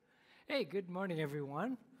Hey, good morning,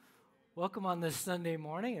 everyone. Welcome on this Sunday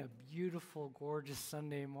morning, a beautiful, gorgeous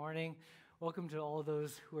Sunday morning. Welcome to all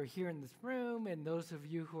those who are here in this room and those of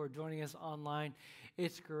you who are joining us online.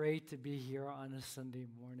 It's great to be here on a Sunday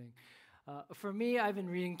morning. For me, I've been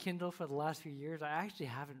reading Kindle for the last few years. I actually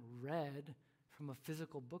haven't read from a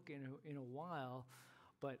physical book in a while,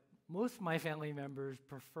 but most of my family members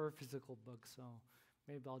prefer physical books, so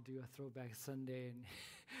maybe I'll do a throwback Sunday and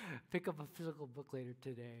pick up a physical book later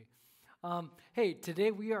today. Hey,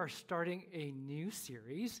 today we are starting a new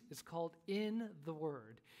series. It's called In the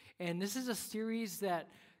Word. And this is a series that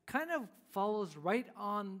kind of follows right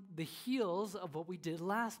on the heels of what we did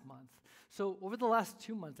last month. So over the last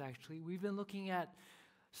 2 months, actually, we've been looking at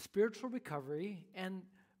spiritual recovery and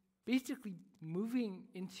basically moving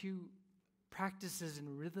into practices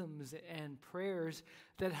and rhythms and prayers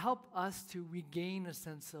that help us to regain a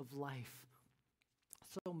sense of life.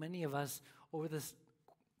 So many of us over this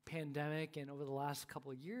pandemic and over the last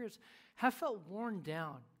couple of years have felt worn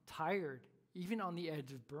down, tired, even on the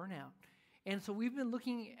edge of burnout. And so we've been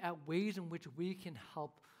looking at ways in which we can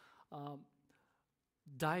help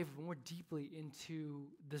dive more deeply into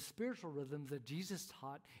the spiritual rhythms that Jesus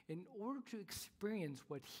taught in order to experience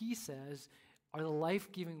what he says are the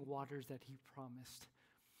life-giving waters that he promised.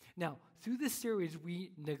 Now, through this series,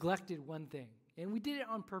 we neglected one thing. And we did it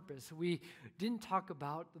on purpose. We didn't talk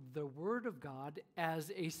about the Word of God as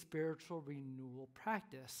a spiritual renewal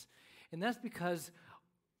practice. And that's because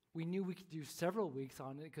we knew we could do several weeks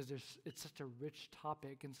on it because it's such a rich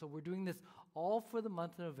topic. And so we're doing this all for the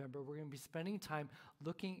month of November. We're going to be spending time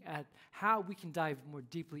looking at how we can dive more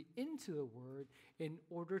deeply into the Word in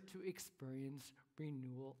order to experience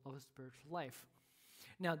renewal of a spiritual life.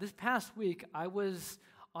 Now, this past week, I was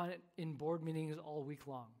in board meetings all week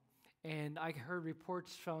long. And I heard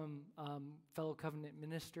reports from fellow covenant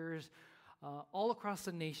ministers all across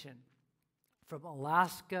the nation, from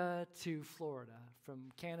Alaska to Florida,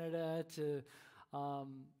 from Canada to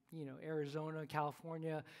Arizona,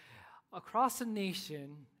 California, across the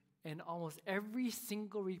nation, and almost every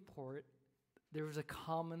single report, there was a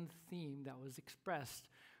common theme that was expressed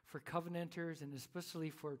for covenanters and especially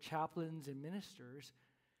for chaplains and ministers.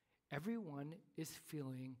 Everyone is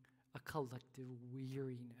feeling a collective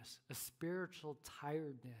weariness, a spiritual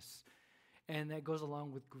tiredness, and that goes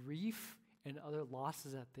along with grief and other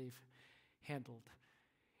losses that they've handled.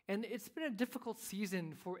 And it's been a difficult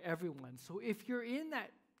season for everyone. So if you're in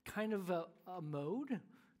that kind of a mode,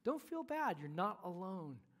 don't feel bad. You're not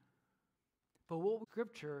alone. But what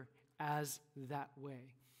Scripture as that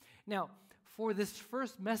way? Now, for this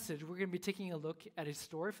first message, we're going to be taking a look at a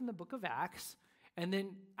story from the book of Acts. And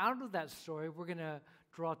then out of that story, we're going to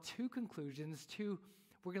draw two conclusions. We're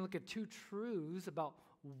going to look at two truths about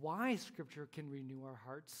why Scripture can renew our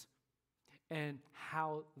hearts and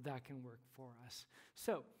how that can work for us.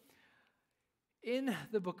 So, in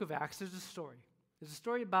the book of Acts, there's a story. There's a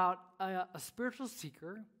story about a spiritual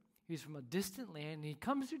seeker. He's from a distant land, and he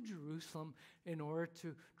comes to Jerusalem in order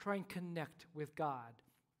to try and connect with God.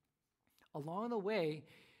 Along the way,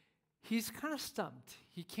 he's kind of stumped.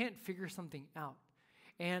 He can't figure something out.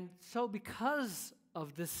 And so because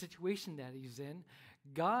of this situation that he's in,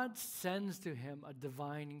 God sends to him a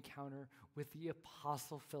divine encounter with the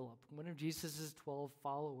Apostle Philip, one of Jesus' 12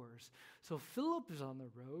 followers. So Philip is on the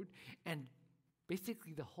road, and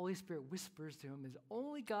basically the Holy Spirit whispers to him as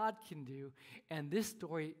only God can do, and this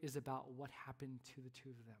story is about what happened to the two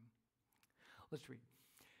of them. Let's read.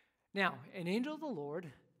 Now, an angel of the Lord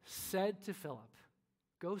said to Philip,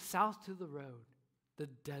 "Go south to the road, the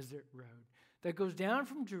desert road, that goes down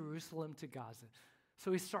from Jerusalem to Gaza."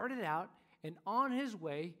 So he started out, and on his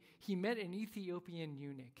way, he met an Ethiopian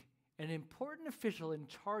eunuch, an important official in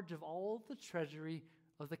charge of all the treasury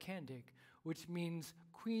of the Kandake, which means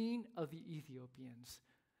Queen of the Ethiopians.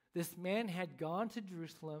 This man had gone to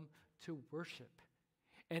Jerusalem to worship,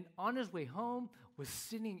 and on his way home was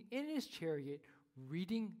sitting in his chariot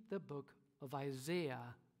reading the book of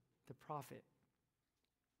Isaiah the prophet.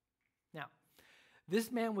 Now,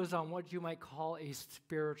 this man was on what you might call a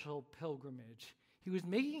spiritual pilgrimage. He was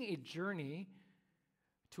making a journey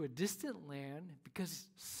to a distant land because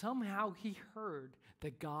somehow he heard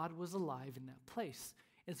that God was alive in that place.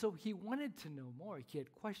 And so he wanted to know more. He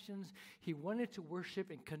had questions. He wanted to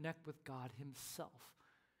worship and connect with God himself.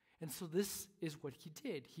 And so this is what he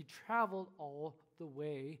did. He traveled all the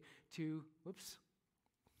way to,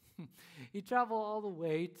 he traveled all the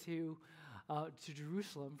way to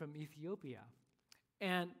Jerusalem from Ethiopia.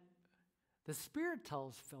 And the Spirit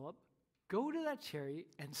tells Philip, "Go to that chariot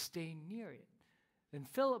and stay near it." Then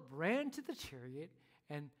Philip ran to the chariot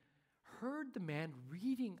and heard the man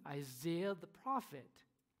reading Isaiah the prophet.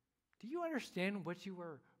 Do you understand what you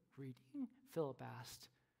are reading? Philip asked.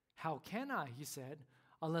 How can I, he said,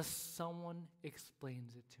 unless someone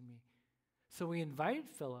explains it to me? So we invited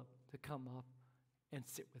Philip to come up and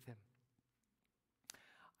sit with him.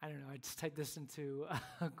 I don't know, I just typed this into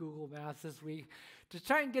Google Maps this week to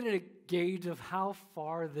try and get a gauge of how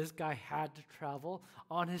far this guy had to travel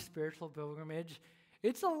on his spiritual pilgrimage.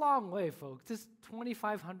 It's a long way, folks. It's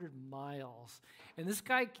 2,500 miles. And this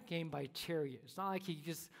guy came by chariot. It's not like he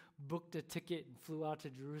just booked a ticket and flew out to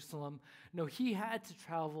Jerusalem. No, he had to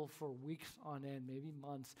travel for weeks on end, maybe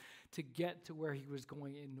months, to get to where he was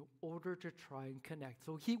going in order to try and connect.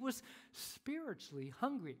 So he was spiritually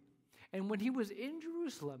hungry. And when he was in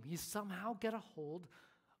Jerusalem, he somehow got a hold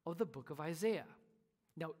of the book of Isaiah.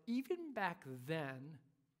 Now, even back then,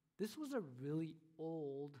 this was a really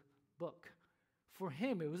old book. For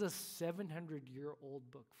him, it was a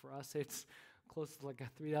 700-year-old book. For us, it's close to like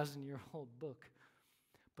a 3,000-year-old book.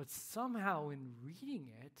 But somehow, in reading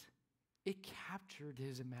it, it captured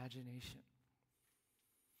his imagination.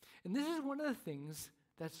 And this is one of the things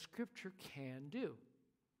that Scripture can do.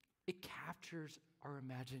 It captures our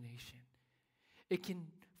imagination. It can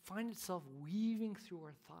find itself weaving through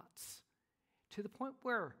our thoughts to the point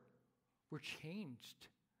where we're changed,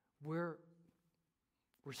 where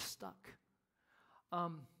we're stuck.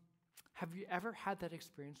 Have you ever had that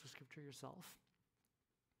experience with Scripture yourself?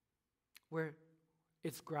 Where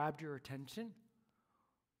it's grabbed your attention?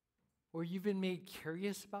 Or you've been made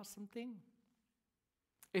curious about something?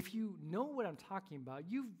 If you know what I'm talking about,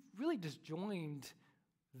 you've really just joined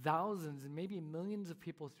thousands and maybe millions of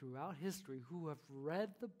people throughout history who have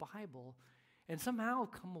read the Bible and somehow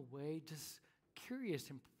come away just curious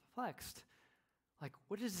and perplexed. Like,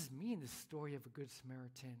 what does this mean, this story of a Good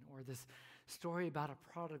Samaritan, or this story about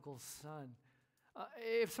a prodigal son?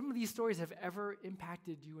 If some of these stories have ever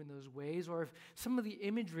impacted you in those ways, or if some of the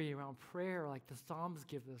imagery around prayer, like the Psalms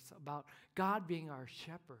give us, about God being our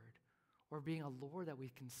shepherd, or being a Lord that we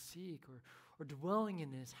can seek, or dwelling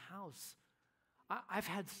in his house, I've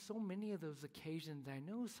had so many of those occasions. I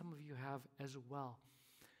know some of you have as well.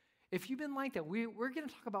 If you've been like that, we're going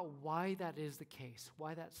to talk about why that is the case,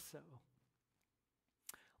 why that's so.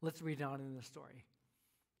 Let's read on in the story.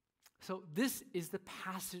 So this is the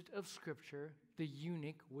passage of Scripture the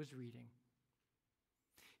eunuch was reading.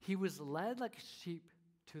 He was led like a sheep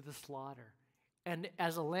to the slaughter, and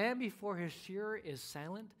as a lamb before his shearer is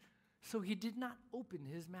silent, so he did not open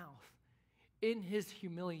his mouth. In his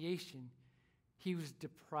humiliation, he was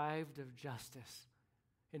deprived of justice,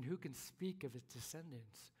 and who can speak of his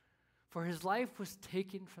descendants? For his life was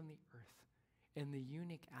taken from the earth. And the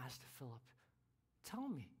eunuch asked Philip, tell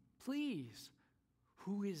me, please,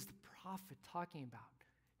 who is the prophet talking about,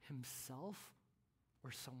 himself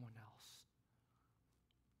or someone else?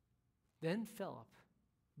 Then Philip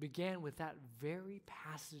began with that very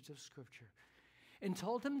passage of Scripture and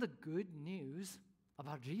told him the good news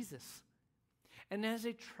about Jesus. And as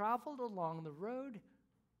they traveled along the road,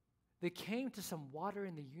 they came to some water,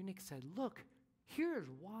 and the eunuch said, look, here is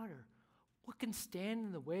water. What can stand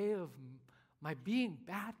in the way of my being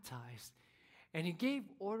baptized? And he gave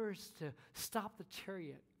orders to stop the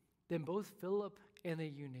chariot. Then both Philip and the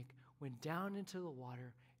eunuch went down into the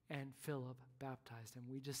water, and Philip baptized him.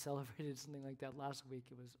 We just celebrated something like that last week.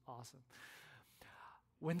 It was awesome.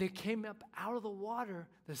 When they came up out of the water,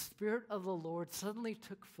 the Spirit of the Lord suddenly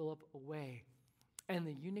took Philip away, and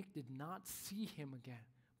the eunuch did not see him again,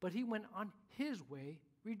 but he went on his way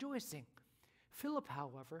rejoicing. Philip,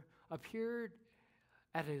 however, appeared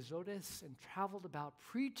at Azotus and traveled about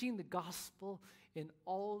preaching the gospel in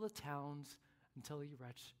all the towns until he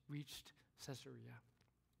reached Caesarea.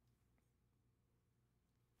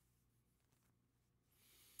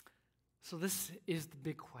 So this is the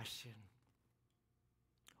big question.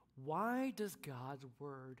 Why does God's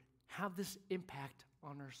word have this impact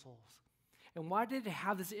on our souls? And why did it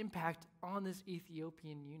have this impact on this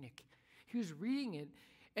Ethiopian eunuch? He was reading it,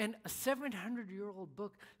 and a 700-year-old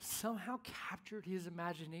book somehow captured his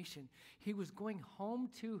imagination. He was going home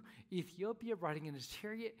to Ethiopia, riding in his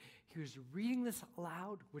chariot. He was reading this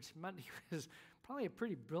aloud, which meant he was probably a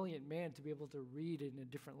pretty brilliant man to be able to read in a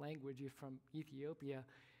different language from Ethiopia.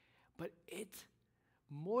 But it,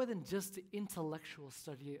 more than just the intellectual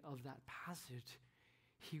study of that passage,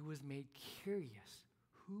 he was made curious.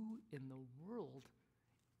 Who in the world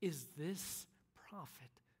is this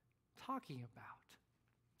prophet talking about?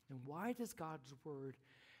 And why does God's word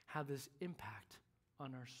have this impact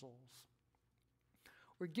on our souls?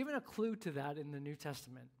 We're given a clue to that in the New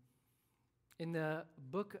Testament. In the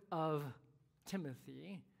book of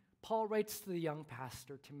Timothy, Paul writes to the young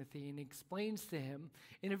pastor, Timothy, and explains to him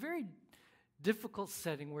in a very difficult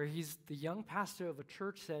setting where he's the young pastor of a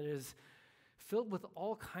church that is filled with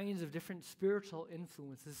all kinds of different spiritual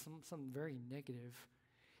influences, some very negative.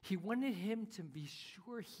 He wanted him to be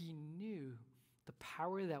sure he knew the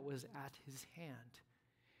power that was at his hand.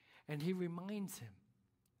 And he reminds him,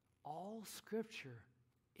 all Scripture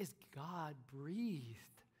is God-breathed,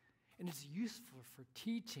 and it's useful for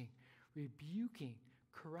teaching, rebuking,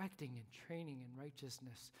 correcting, and training in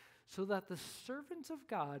righteousness, so that the servants of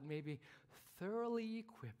God may be thoroughly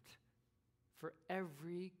equipped for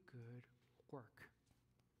every good work.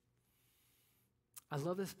 I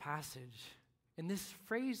love this passage. And this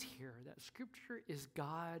phrase here, that Scripture is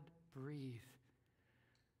God-breathed,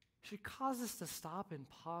 should cause us to stop and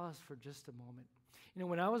pause for just a moment. You know,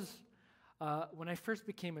 when I first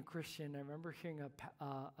became a Christian, I remember hearing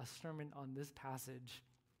a sermon on this passage.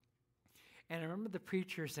 And I remember the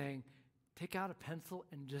preacher saying, take out a pencil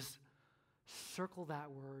and just circle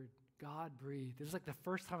that word, God breathed. It was like the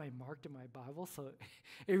first time I marked in my Bible, so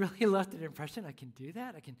it really left an impression. I can do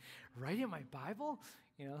that. I can write in my Bible.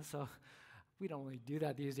 You know, so we don't really do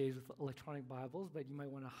that these days with electronic Bibles, but you might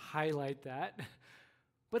want to highlight that.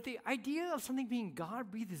 But the idea of something being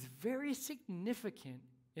God-breathed is very significant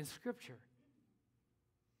in Scripture.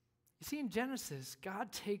 You see, in Genesis,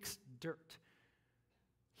 God takes dirt.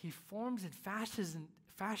 He forms and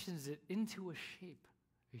fashions it into a shape,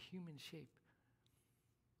 a human shape.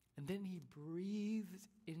 And then he breathes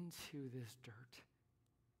into this dirt,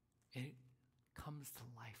 and it comes to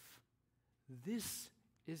life. This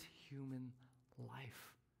is human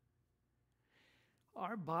life.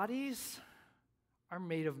 Our bodies are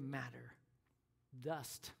made of matter,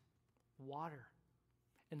 dust, water,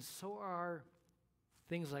 and so are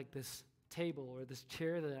things like this table or this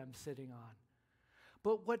chair that I'm sitting on.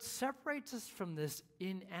 But what separates us from this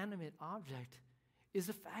inanimate object is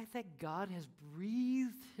the fact that God has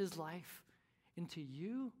breathed his life into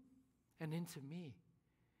you and into me.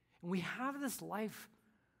 And we have this life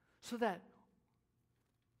so that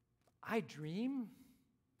I dream,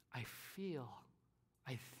 I feel,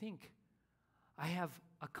 I think, I have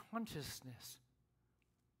a consciousness.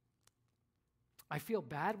 I feel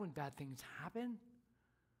bad when bad things happen.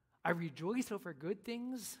 I rejoice over good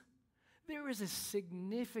things. There is a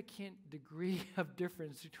significant degree of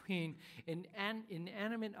difference between an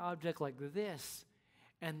inanimate object like this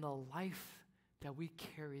and the life that we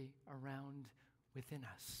carry around within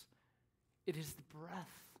us. It is the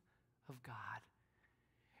breath of God.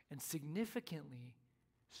 And significantly,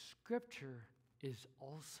 Scripture is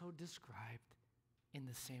also described in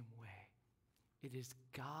the same way. It is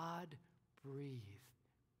God-breathed,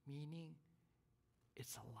 meaning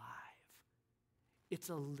it's alive. It's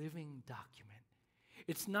a living document.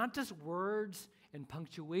 It's not just words and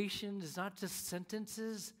punctuations. It's not just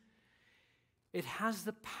sentences. It has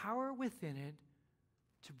the power within it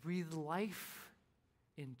to breathe life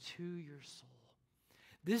into your soul.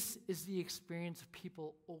 This is the experience of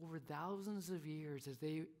people over thousands of years as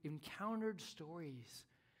they encountered stories,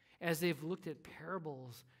 as they've looked at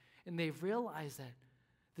parables, and they've realized that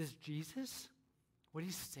this Jesus, what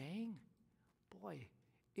he's saying, boy,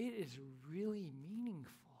 it is really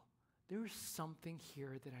meaningful. There's something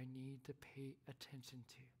here that I need to pay attention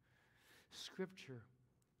to. Scripture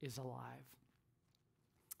is alive.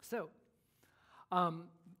 So,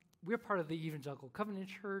 we're part of the Evangelical Covenant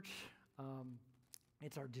Church.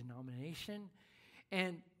 It's our denomination.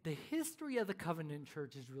 And the history of the Covenant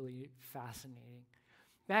Church is really fascinating.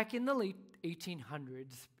 Back in the late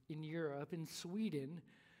 1800s in Europe, in Sweden,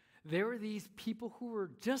 there were these people who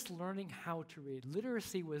were just learning how to read.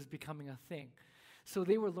 Literacy was becoming a thing. So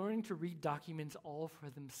they were learning to read documents all for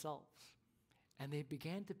themselves. And they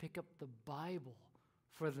began to pick up the Bible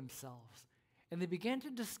for themselves. And they began to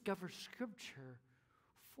discover Scripture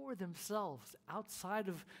for themselves outside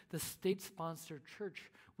of the state-sponsored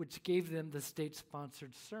church, which gave them the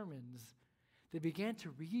state-sponsored sermons. They began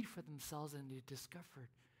to read for themselves, and they discovered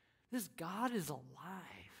this God is alive.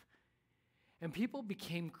 And people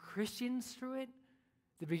became Christians through it.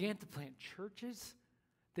 They began to plant churches.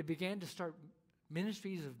 They began to start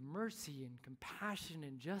ministries of mercy and compassion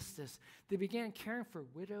and justice. They began caring for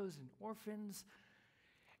widows and orphans.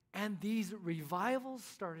 And these revivals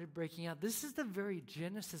started breaking out. This is the very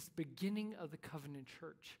genesis, beginning of the Covenant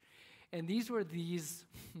Church. And these were these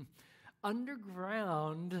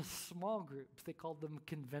underground small groups. They called them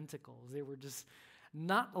conventicles. They were just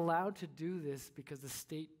not allowed to do this because the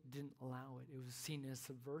state didn't allow it. It was seen as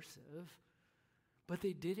subversive. But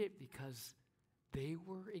they did it because they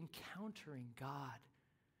were encountering God.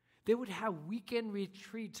 They would have weekend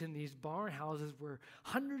retreats in these barn houses where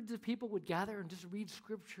hundreds of people would gather and just read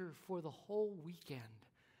Scripture for the whole weekend.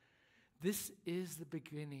 This is the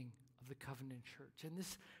beginning of the covenant church. And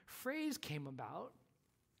this phrase came about.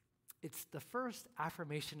 It's the first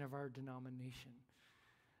affirmation of our denomination.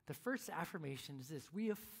 The first affirmation is this: we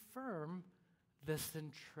affirm the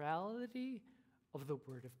centrality of the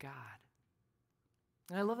Word of God.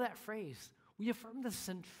 And I love that phrase. We affirm the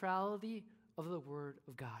centrality of the Word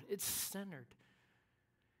of God. It's centered.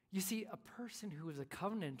 You see, a person who is a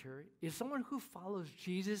covenanter is someone who follows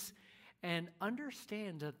Jesus and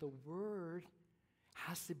understands that the Word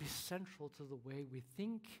has to be central to the way we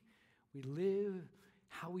think, we live,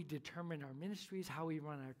 how we determine our ministries, how we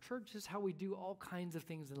run our churches, how we do all kinds of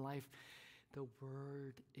things in life. The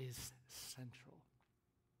Word is central.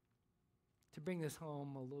 To bring this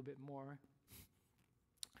home a little bit more,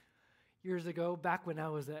 years ago, back when I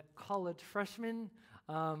was a college freshman,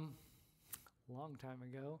 long time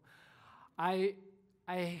ago, I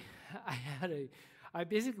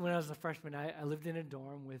basically, when I was a freshman, I lived in a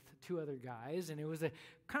dorm with two other guys, and it was a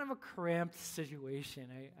kind of a cramped situation.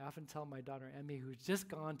 I often tell my daughter, Emmy, who's just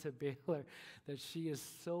gone to Baylor, that she is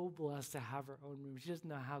so blessed to have her own room. She doesn't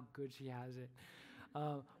know how good she has it.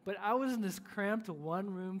 But I was in this cramped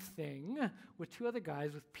one-room thing with two other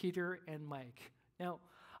guys, with Peter and Mike. Now,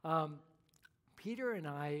 Peter and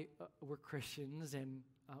I were Christians, and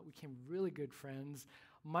we became really good friends.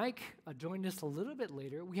 Mike joined us a little bit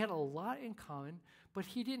later. We had a lot in common, but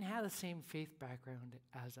he didn't have the same faith background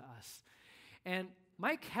as us. And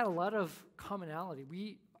Mike had a lot of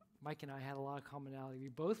commonality. Mike and I had a lot of commonality. We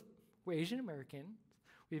both were Asian American.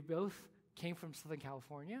 We both came from Southern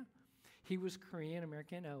California. He was Korean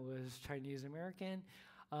American. I was Chinese American.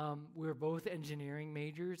 We were both engineering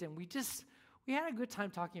majors, and we had a good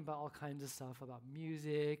time talking about all kinds of stuff, about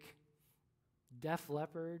music, Def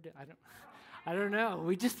Leppard. I don't know.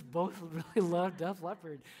 We just both really loved Def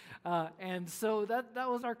Leppard. And so that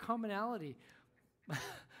was our commonality.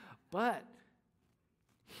 But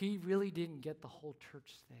he really didn't get the whole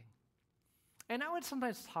church thing. And I would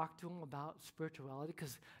sometimes talk to him about spirituality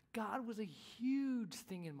because God was a huge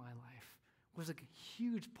thing in my life, was a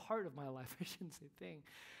huge part of my life. I shouldn't say thing.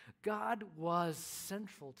 God was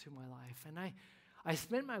central to my life. And I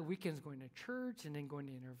spent my weekends going to church and then going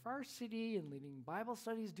to InterVarsity and leading Bible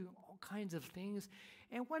studies, doing all kinds of things.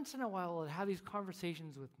 And once in a while, I'd have these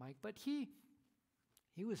conversations with Mike, but he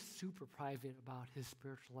was super private about his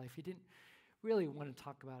spiritual life. He didn't really want to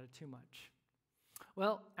talk about it too much.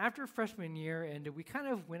 Well, after freshman year ended, we kind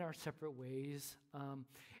of went our separate ways,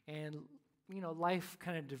 and life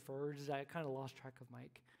kind of diverged. I kind of lost track of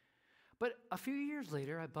Mike. But a few years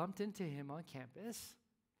later, I bumped into him on campus,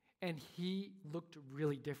 and he looked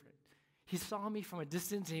really different. He saw me from a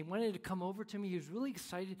distance, and he wanted to come over to me. He was really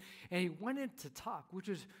excited, and he wanted to talk, which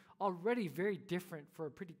was already very different for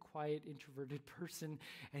a pretty quiet, introverted person.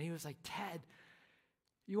 And he was like, "Ted,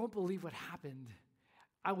 you won't believe what happened."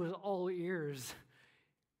 I was all ears.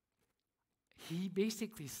 He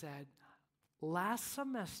basically said, "Last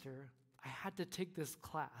semester, I had to take this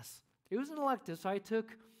class. It was an elective, so I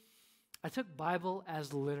took Bible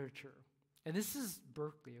as literature. And this is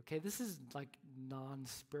Berkeley, okay? This is like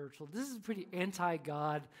non-spiritual. This is pretty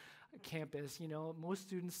anti-God campus. Most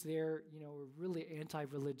students there, were really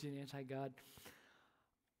anti-religion, anti-God.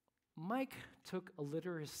 Mike took a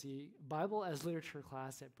Bible as literature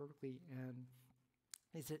class at Berkeley, and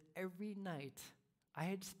he said every night I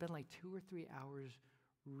had to spend like 2 or 3 hours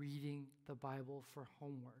reading the Bible for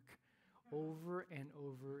homework over and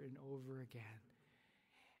over and over again.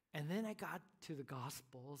 And then I got to the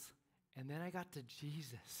Gospels, and then I got to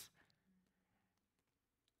Jesus.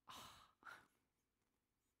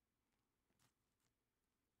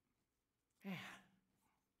 Man.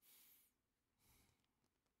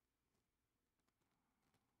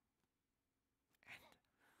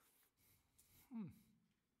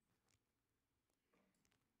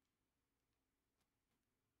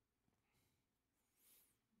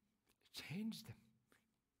 It changed him.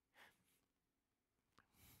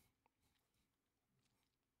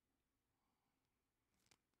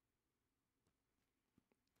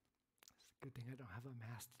 Good thing I don't have a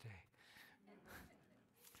mask today.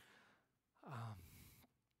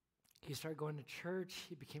 He started going to church.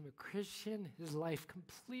 He became a Christian. His life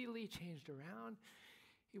completely changed around.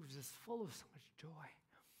 He was just full of so much joy.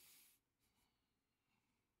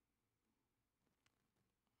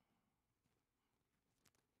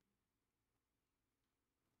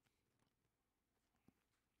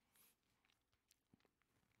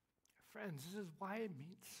 Friends, this is why it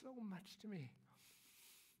means so much to me.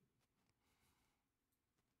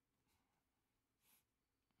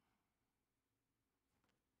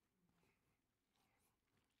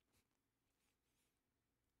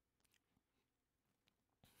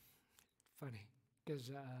 funny because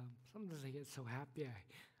sometimes I get so happy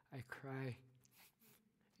I cry,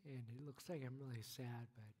 and it looks like I'm really sad,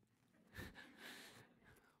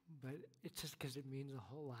 but it's just because it means a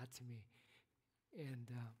whole lot to me, and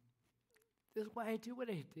this is why I do what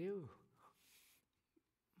I do.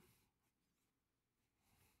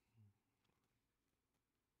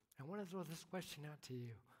 I want to throw this question out to you.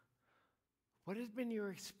 What has been your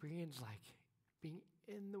experience like being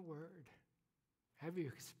in the Word? Have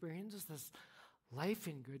you experienced this life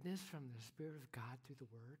and goodness from the Spirit of God through the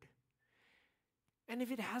Word? And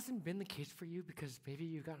if it hasn't been the case for you because maybe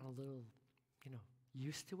you've gotten a little,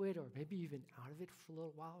 used to it, or maybe you've been out of it for a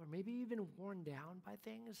little while, or maybe you've been worn down by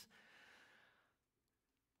things,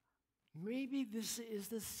 maybe this is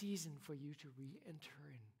the season for you to re-enter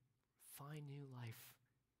and find new life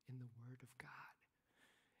in the Word of God.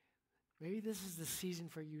 Maybe this is the season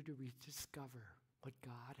for you to rediscover what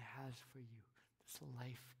God has for you, this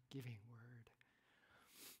life-giving Word.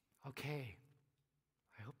 Okay,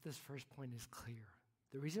 I hope this first point is clear.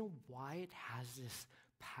 The reason why it has this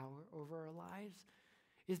power over our lives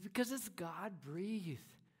is because it's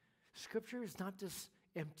God-breathed. Scripture is not just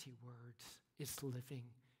empty words. It's living.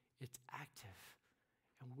 It's active.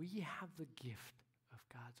 And we have the gift of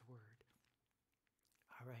God's Word.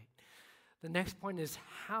 All right. The next point is,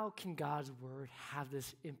 how can God's Word have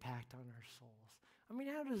this impact on our souls? I mean,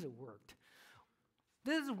 how does it work?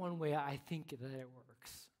 This is one way I think that it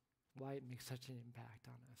works, why it makes such an impact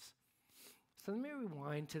on us. So let me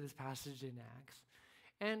rewind to this passage in Acts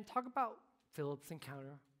and talk about Philip's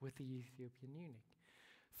encounter with the Ethiopian eunuch.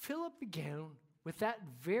 Philip began with that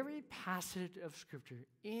very passage of Scripture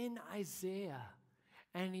in Isaiah,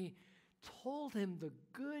 and he told him the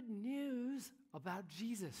good news about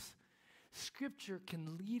Jesus. Scripture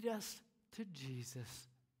can lead us to Jesus,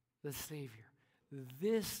 the Savior.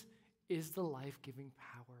 This is the life-giving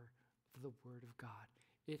power of the Word of God.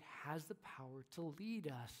 It has the power to lead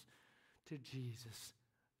us to Jesus,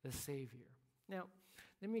 the Savior. Now,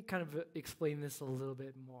 let me kind of explain this a little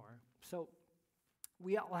bit more. So,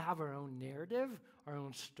 we all have our own narrative, our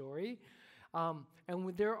own story, and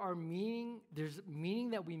there's meaning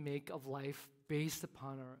that we make of life based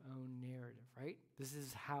upon our own narrative, right? This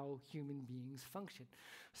is how human beings function.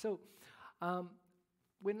 So, Amy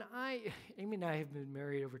and I have been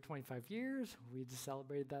married over 25 years. We just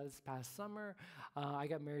celebrated that this past summer. I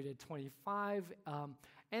got married at 25,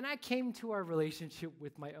 and I came to our relationship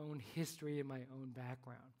with my own history and my own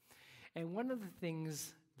background. And one of the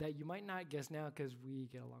things that you might not guess now, because we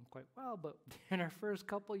get along quite well, but in our first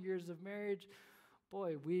couple years of marriage,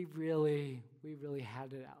 boy, we really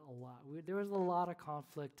had it a lot. There was a lot of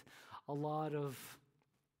conflict, a lot of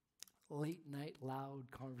late night loud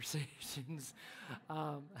conversations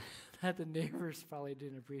that the neighbors probably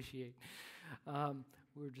didn't appreciate.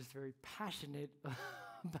 We were just very passionate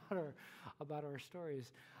about our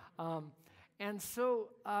stories. And so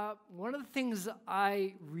one of the things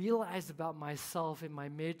I realized about myself in my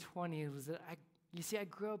mid-20s was that I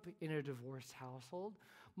grew up in a divorced household.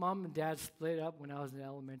 Mom and dad split up when I was in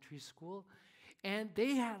elementary school, and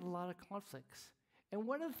they had a lot of conflicts. And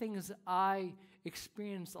one of the things I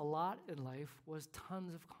experienced a lot in life was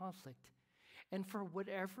tons of conflict. And for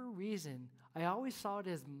whatever reason, I always saw it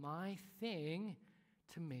as my thing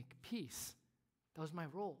to make peace. That was my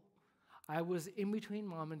role. I was in between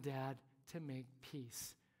mom and dad to make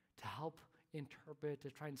peace, to help interpret, to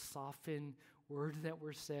try and soften words that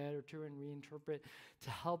were said or to reinterpret, to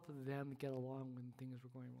help them get along when things were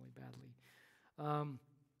going really badly.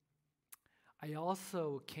 I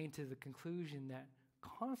also came to the conclusion that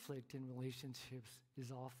conflict in relationships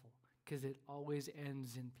is awful because it always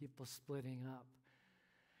ends in people splitting up.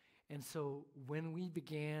 And so when we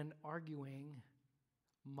began arguing,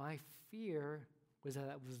 my fear was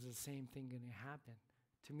that was the same thing going to happen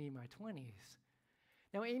to me in my 20s.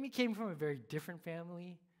 Now, Amy came from a very different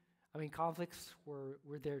family. I mean, conflicts were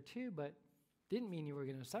there too, but didn't mean you were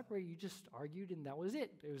going to separate. You just argued, and that was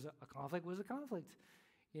it. It was a conflict was a conflict,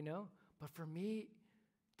 But for me,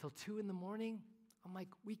 till 2 a.m, I'm like,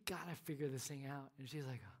 we got to figure this thing out. And she's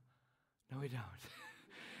like, no, we don't.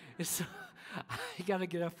 So I got to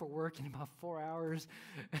get up for work in about 4 hours,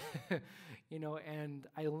 and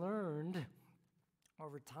I learned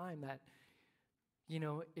over time that,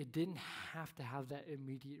 it didn't have to have that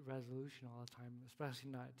immediate resolution all the time, especially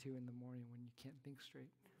not at 2 a.m. when you can't think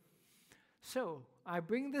straight. So I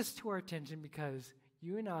bring this to our attention because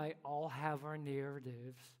you and I all have our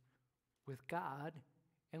narratives with God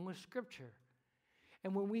and with Scripture.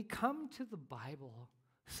 And when we come to the Bible,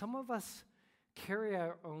 some of us carry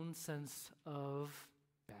our own sense of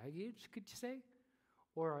baggage, could you say?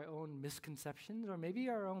 or our own misconceptions, or maybe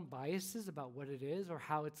our own biases about what it is or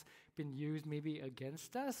how it's been used maybe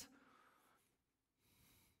against us.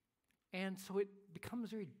 And so it becomes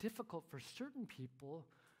very difficult for certain people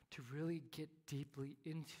to really get deeply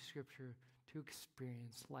into Scripture to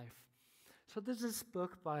experience life. So there's this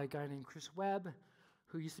book by a guy named Chris Webb,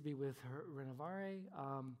 who used to be with Renovare,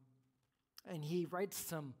 and he writes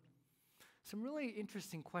some really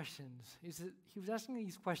interesting questions. He was asking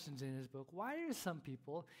these questions in his book. Why do some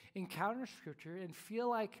people encounter Scripture and feel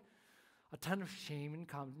like a ton of shame and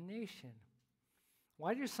condemnation?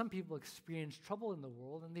 Why do some people experience trouble in the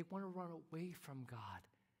world and they want to run away from God?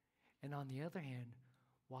 And on the other hand,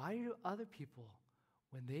 why do other people,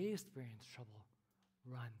 when they experience trouble,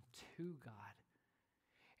 run to God?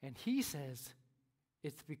 And he says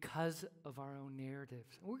it's because of our own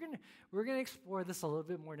narratives. And we're gonna explore this a little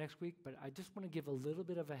bit more next week, but I just want to give a little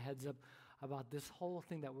bit of a heads up about this whole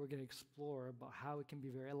thing that we're going to explore about how it can be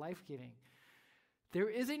very life-giving. There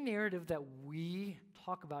is a narrative that we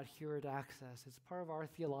talk about here at Access. It's part of our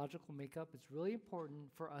theological makeup. It's really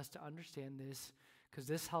important for us to understand this because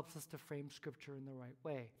this helps us to frame Scripture in the right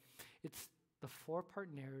way. It's the four-part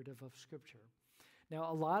narrative of Scripture. Now,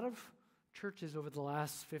 a lot of churches over the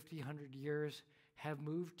last 50, 100 years have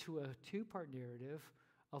moved to a two-part narrative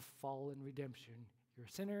of fall and redemption. You're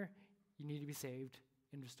a sinner, you need to be saved,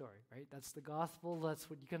 end of story, right? That's the gospel, that's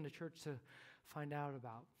what you come to church to find out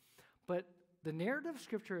about. But the narrative of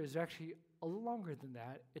Scripture is actually a little longer than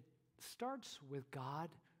that. It starts with God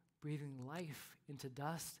breathing life into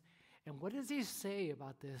dust. And what does he say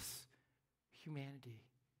about this humanity?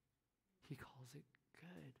 He calls it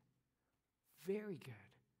good, very good.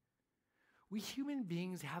 We human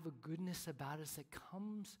beings have a goodness about us that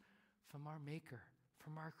comes from our Maker,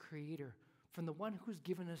 from our Creator, from the one who's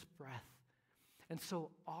given us breath. And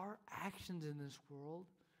so our actions in this world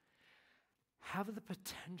have the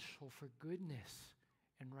potential for goodness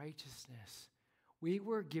and righteousness. We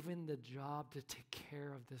were given the job to take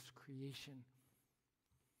care of this creation.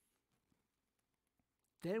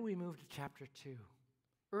 Then we move to chapter 2.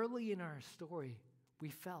 Early in our story, we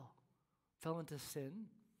fell into sin.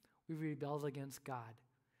 We rebelled against God.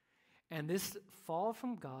 And this fall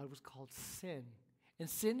from God was called sin. And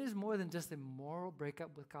sin is more than just a moral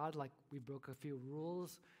breakup with God, like we broke a few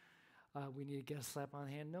rules, we need to get a slap on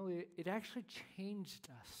the hand. No, it actually changed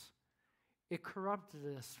us. It corrupted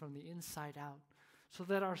us from the inside out so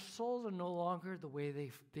that our souls are no longer the way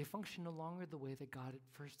they function no longer the way that God at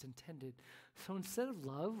first intended. So instead of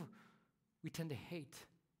love, we tend to hate,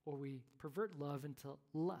 or we pervert love into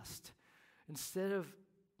lust. Instead of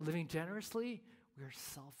living generously, we're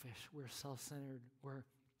selfish, we're self-centered, we're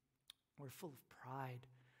full of pride.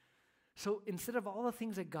 So instead of all the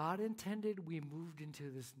things that God intended, we moved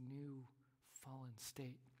into this new fallen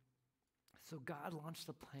state. So God launched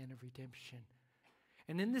the plan of redemption.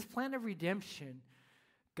 And in this plan of redemption,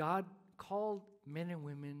 God called men and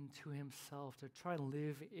women to himself to try and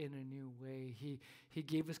live in a new way. He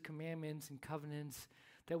gave us commandments and covenants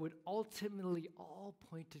that would ultimately all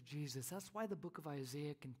point to Jesus. That's why the book of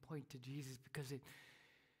Isaiah can point to Jesus, because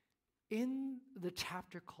in the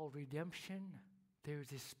chapter called redemption,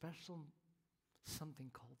 there's a special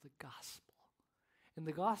something called the gospel. And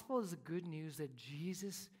the gospel is the good news that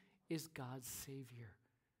Jesus is God's Savior.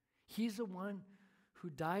 He's the one who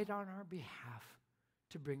died on our behalf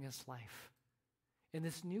to bring us life. And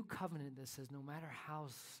this new covenant that says no matter how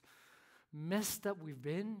messed up we've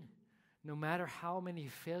been, no matter how many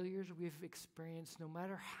failures we've experienced, no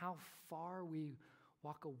matter how far we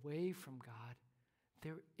walk away from God,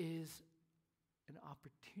 there is an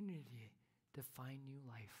opportunity to find new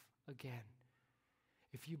life again.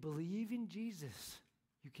 If you believe in Jesus,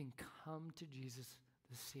 you can come to Jesus,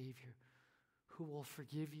 the Savior, who will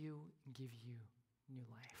forgive you and give you new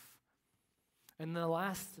life. And the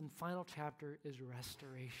last and final chapter is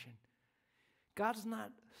restoration. God's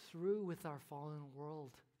not through with our fallen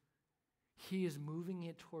world. He is moving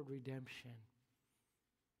it toward redemption.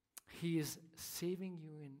 He is saving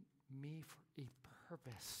you and me for a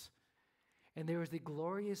purpose. And there is a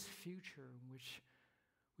glorious future in which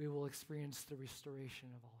we will experience the restoration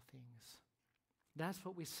of all things. That's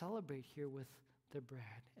what we celebrate here with the bread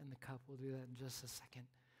and the cup. We'll do that in just a second.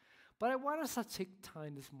 But I want us to take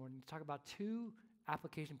time this morning to talk about two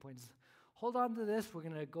application points. Hold on to this. We're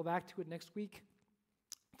going to go back to it next week,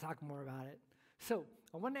 talk more about it. So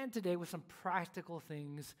I want to end today with some practical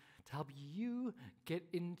things to help you get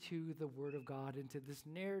into the Word of God, into this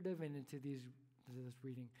narrative and into this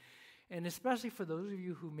reading. And especially for those of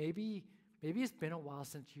you who maybe it's been a while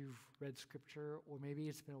since you've read Scripture, or maybe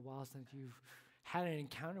it's been a while since you've had an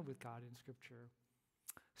encounter with God in Scripture.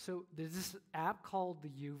 So there's this app called the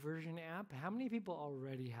YouVersion app. How many people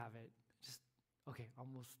already have it? Just, okay,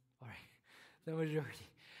 almost, all right, the majority.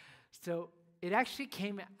 So it actually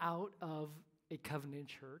came out of a covenant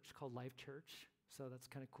church called Life Church. So that's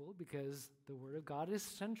kind of cool because the Word of God is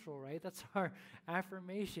central, right? That's our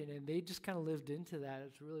affirmation. And they just kind of lived into that.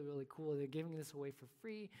 It's really, really cool. They're giving this away for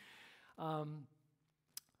free.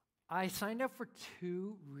 I signed up for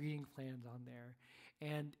 2 reading plans on there.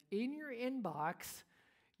 And in your inbox,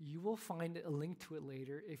 you will find a link to it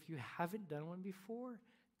later. If you haven't done one before,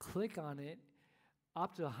 click on it.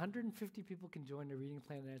 Up to 150 people can join the reading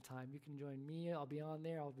plan at a time. You can join me. I'll be on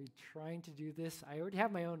there. I'll be trying to do this. I already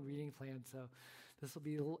have my own reading plan, so this will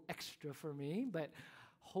be a little extra for me. But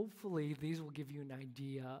hopefully, these will give you an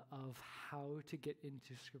idea of how to get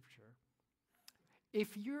into Scripture.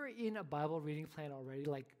 If you're in a Bible reading plan already,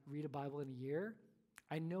 like read a Bible in a year,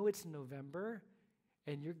 I know it's November,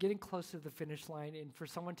 and you're getting close to the finish line, and for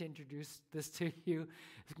someone to introduce this to you,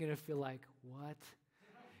 it's going to feel like, what?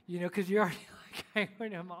 You know, because you're already like,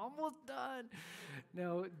 I'm almost done.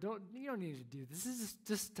 No, you don't need to do this. This is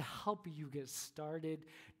just to help you get started.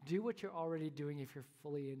 Do what you're already doing. If you're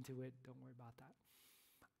fully into it, don't worry about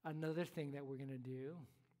that. Another thing that we're going to do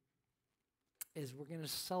is we're going to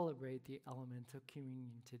celebrate the element of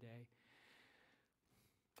communion today.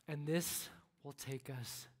 And this will take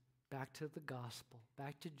us back to the gospel,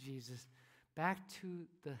 back to Jesus, back to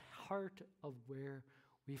the heart of where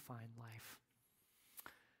we find life.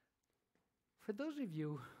 For those of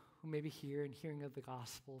you who may be here and hearing of the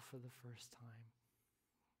gospel for the first time,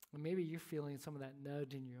 and maybe you're feeling some of that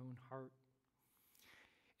nudge in your own heart,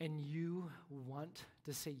 and you want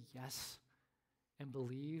to say yes and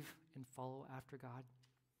believe and follow after God,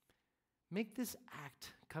 make this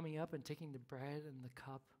act coming up and taking the bread and the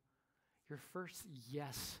cup your first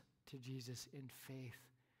yes to Jesus in faith,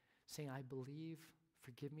 saying, I believe,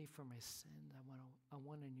 forgive me for my sins, I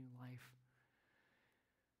want a new life.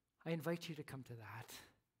 I invite you to come to that.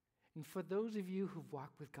 And for those of you who've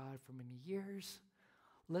walked with God for many years,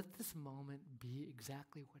 let this moment be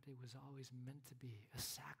exactly what it was always meant to be, a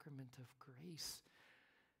sacrament of grace.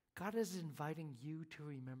 God is inviting you to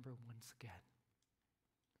remember once again.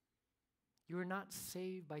 You are not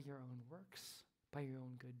saved by your own works, by your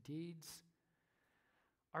own good deeds.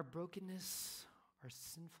 Our brokenness, our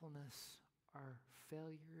sinfulness, our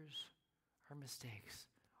failures, our mistakes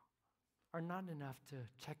are not enough to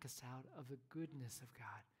check us out of the goodness of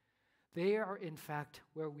God. They are, in fact,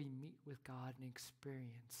 where we meet with God and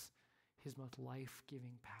experience His most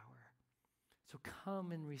life-giving power. So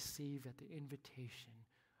come and receive at the invitation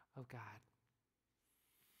of God.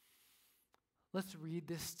 Let's read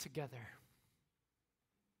this together.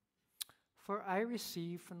 For I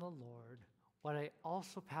received from the Lord what I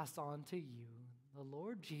also passed on to you. The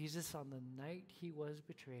Lord Jesus, on the night He was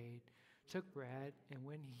betrayed, took bread, and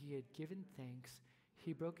when He had given thanks,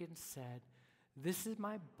 He broke it and said, This is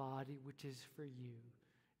my body, which is for you.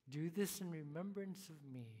 Do this in remembrance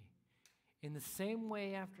of me. In the same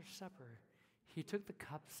way, after supper, He took the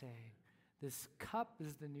cup, saying, This cup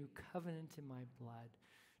is the new covenant in my blood.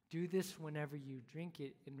 Do this whenever you drink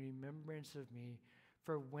it in remembrance of me.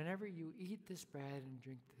 For whenever you eat this bread and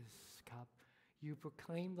drink this cup, you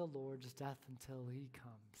proclaim the Lord's death until He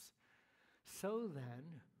comes. So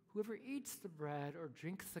then, whoever eats the bread or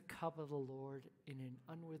drinks the cup of the Lord in an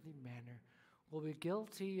unworthy manner will be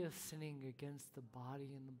guilty of sinning against the body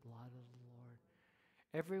and the blood of the Lord.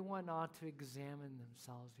 Everyone ought to examine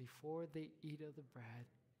themselves before they eat of the bread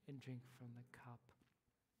and drink from the cup.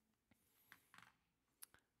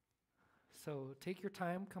 So take your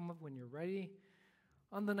time, come up when you're ready.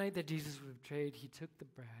 On the night that Jesus was betrayed, He took the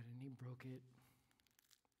bread and He broke it,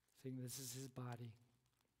 saying, This is His body.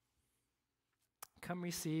 Come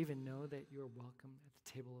receive and know that you are welcome at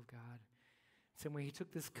the table of God. Same way He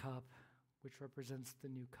took this cup, which represents the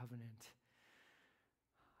new covenant.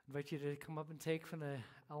 I invite you to come up and take from the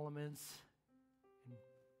elements and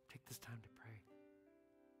take this time to pray.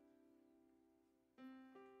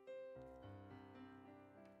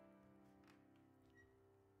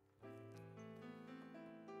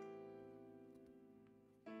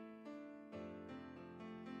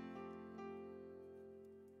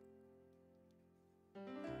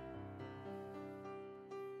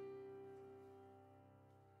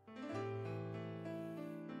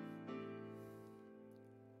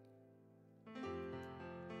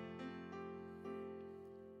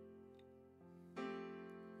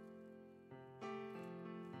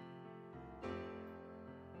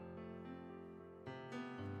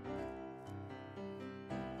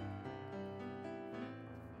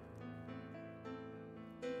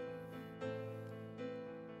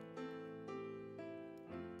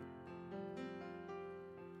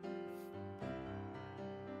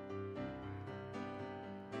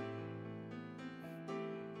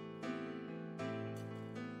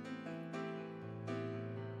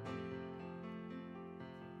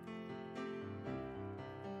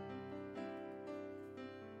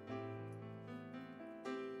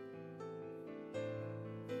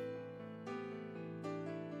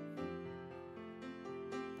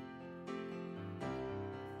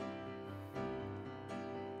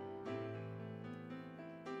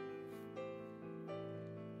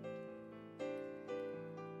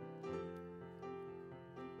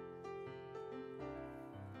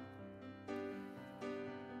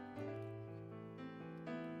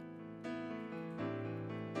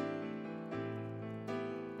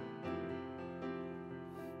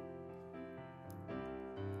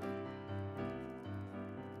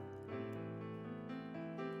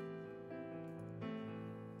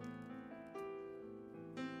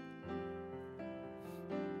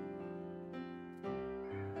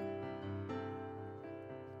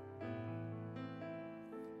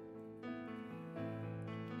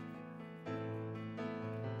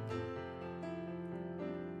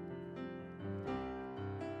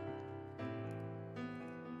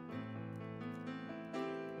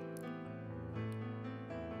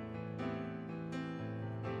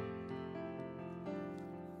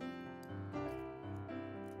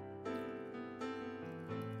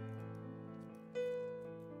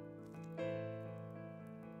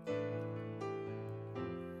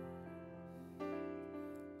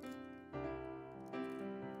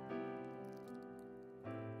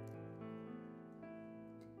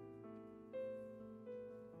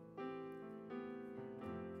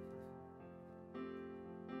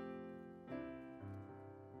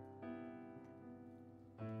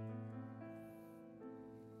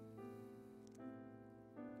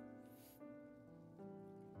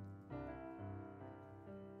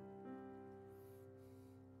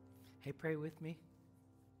 Hey, pray with me.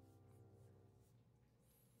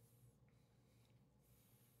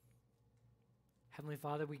 Heavenly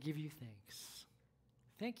Father, we give you thanks.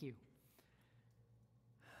 Thank you.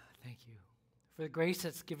 Thank you for the grace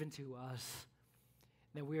that's given to us,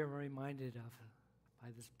 that we are reminded of by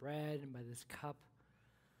this bread and by this cup.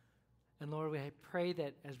 And Lord, I pray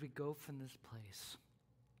that as we go from this place,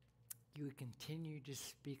 you would continue to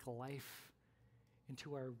speak life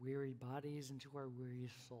into our weary bodies, into our weary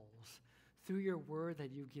souls. Through your word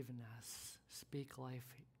that you've given us, speak life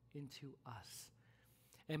into us.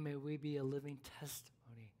 And may we be a living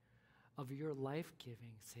testimony of your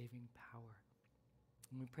life-giving, saving power.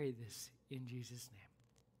 And we pray this in Jesus' name.